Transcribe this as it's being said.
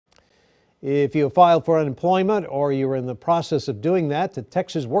If you have filed for unemployment or you're in the process of doing that, the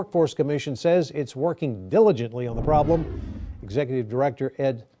Texas Workforce Commission says it's working diligently on the problem. Executive Director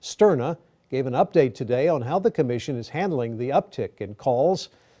Ed Sterna gave an update today on how the commission is handling the uptick in calls.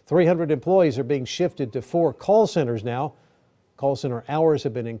 300 employees are being shifted to 4 call centers now. Call center hours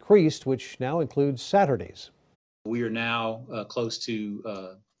have been increased, which now includes Saturdays. We are now close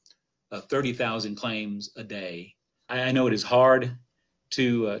to 30,000 claims a day. I know it is hard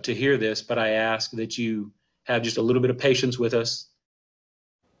to hear this, but I ask that you have just a little bit of patience with us.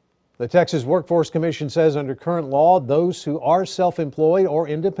 The Texas Workforce Commission says under current law, those who are self-employed or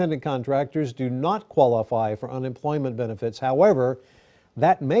independent contractors do not qualify for unemployment benefits. However,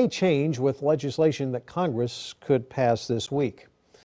 that may change with legislation that Congress could pass this week.